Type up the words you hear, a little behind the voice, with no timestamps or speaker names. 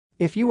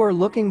If you are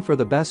looking for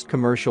the best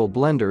commercial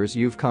blenders,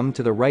 you've come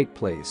to the right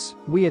place.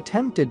 We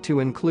attempted to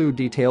include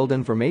detailed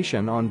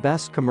information on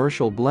best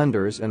commercial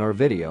blenders in our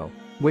video,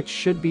 which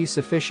should be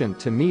sufficient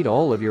to meet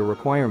all of your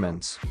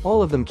requirements.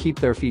 All of them keep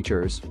their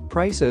features,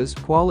 prices,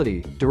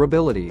 quality,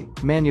 durability,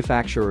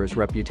 manufacturer's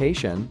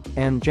reputation,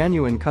 and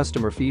genuine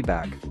customer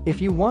feedback.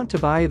 If you want to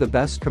buy the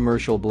best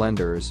commercial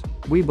blenders,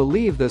 we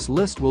believe this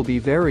list will be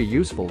very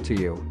useful to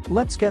you.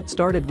 Let's get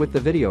started with the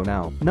video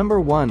now.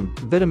 Number 1.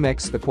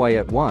 Vitamix The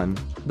Quiet One.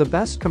 The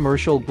best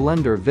commercial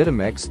blender.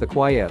 Vitamix The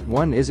Quiet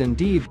One is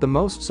indeed the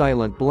most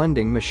silent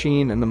blending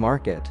machine in the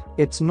market.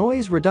 Its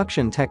noise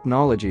reduction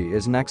technology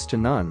is next to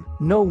none.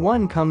 No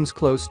one comes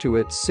close to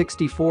its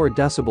 64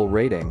 decibel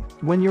rating.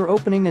 When you're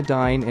opening a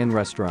dine-in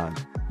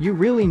restaurant, you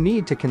really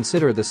need to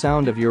consider the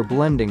sound of your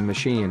blending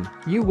machine.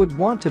 You would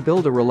want to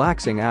build a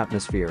relaxing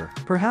atmosphere,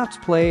 perhaps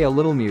play a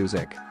little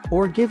music,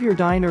 or give your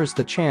diners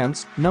the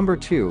chance. Number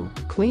 2.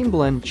 Clean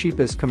Blend.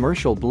 Cheapest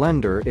commercial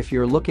blender. If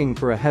you're looking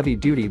for a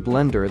heavy-duty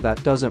blender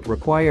that doesn't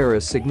require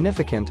a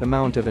significant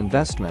amount of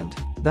investment,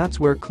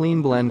 that's where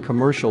Clean Blend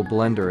commercial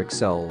blender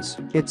excels.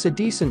 It's a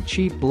decent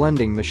cheap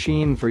blending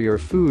machine for your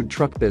food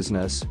truck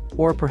business,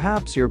 or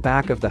perhaps your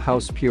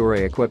back-of-the-house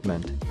puree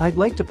equipment. I'd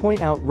like to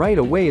point out right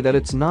away that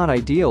it's not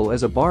ideal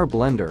as a bar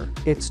blender.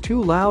 It's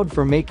too loud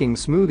for making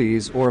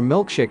smoothies or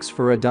milkshakes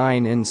for a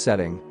dine-in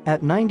setting.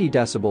 At 90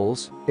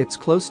 decibels, it's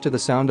close to the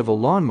sound of a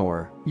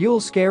lawnmower. You'll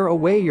scare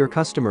away your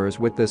customers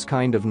with this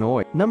kind of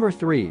noise. Number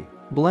 3.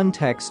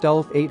 Blendtec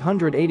Stealth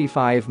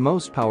 885.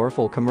 Most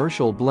powerful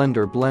commercial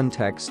blender.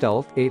 Blendtec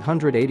Stealth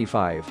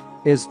 885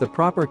 is the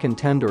proper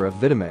contender of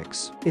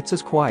Vitamix. It's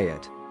as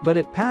quiet, but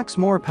it packs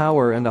more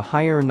power and a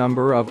higher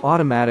number of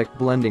automatic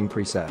blending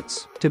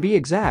presets. To be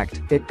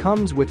exact, it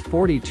comes with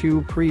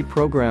 42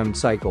 pre-programmed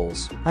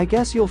cycles. I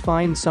guess you'll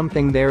find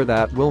something there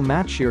that will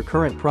match your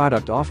current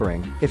product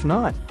offering. If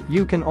not,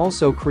 you can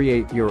also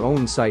create your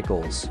own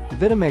cycles.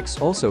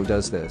 Vitamix also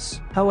does this.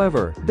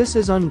 However, this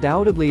is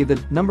undoubtedly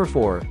the Number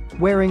 4.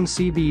 Waring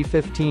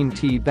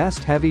CB15T.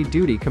 Best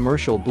heavy-duty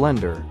commercial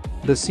blender.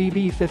 The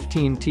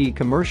CB15T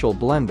commercial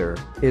blender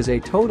is a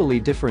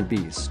totally different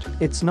beast.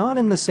 It's not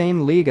in the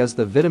same league as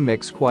the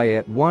Vitamix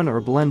Quiet One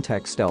or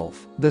Blendtec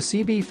Stealth. The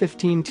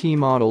CB15T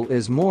model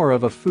is more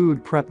of a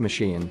food prep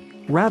machine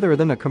rather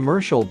than a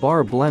commercial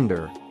bar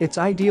blender. It's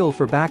ideal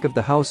for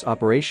back-of-the-house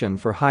operation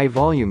for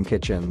high-volume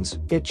kitchens.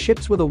 It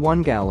ships with a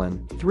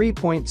 1-gallon,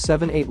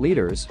 3.78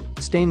 liters,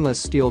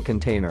 stainless steel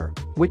container,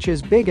 which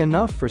is big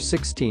enough for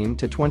 16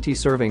 to 20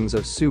 servings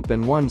of soup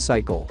in one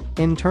cycle.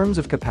 In terms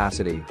of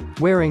capacity,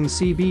 Waring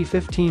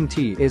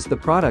CB15T is the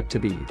product to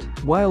beat.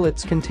 While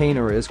its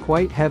container is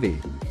quite heavy,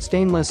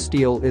 stainless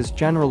steel is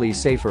generally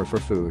safer for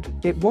food.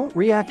 It won't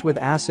react with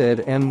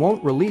acid and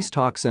won't release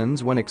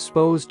toxins when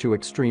exposed to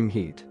extreme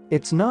heat.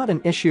 It's not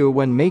an issue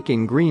when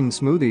making green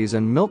smoothies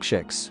and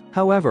milkshakes.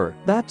 However,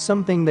 that's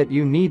something that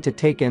you need to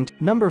take into.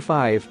 Number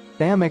 5.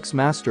 Bamix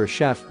Master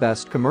Chef.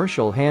 Best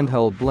commercial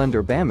handheld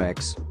blender.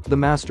 Bamix, the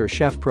Master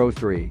Chef Pro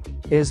 3,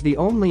 is the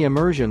only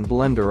immersion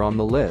blender on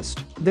the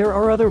list. There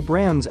are other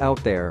brands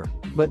out there,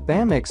 but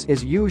Bamix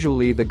is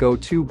usually the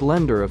go-to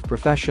blender of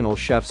professional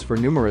chefs for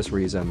numerous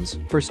reasons.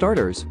 For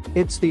starters,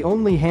 it's the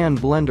only hand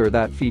blender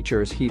that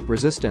features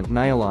heat-resistant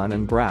nylon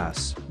and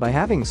brass. By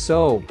having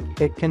so,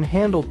 it can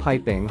handle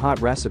piping hot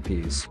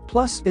recipes.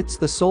 Plus, it's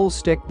the sole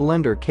stick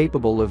blender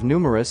capable of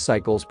numerous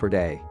cycles per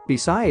day.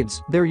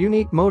 Besides, their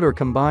unique motor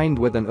combined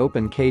with an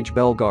open cage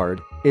bell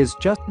guard is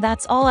just.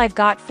 That's all I've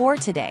got for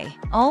today.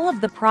 All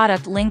of the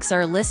product links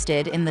are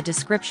listed in the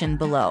description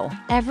below.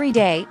 Every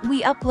day,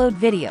 we upload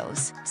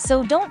videos,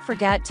 so don't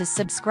forget to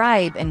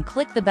subscribe and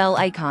click the bell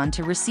icon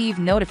to receive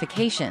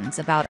notifications about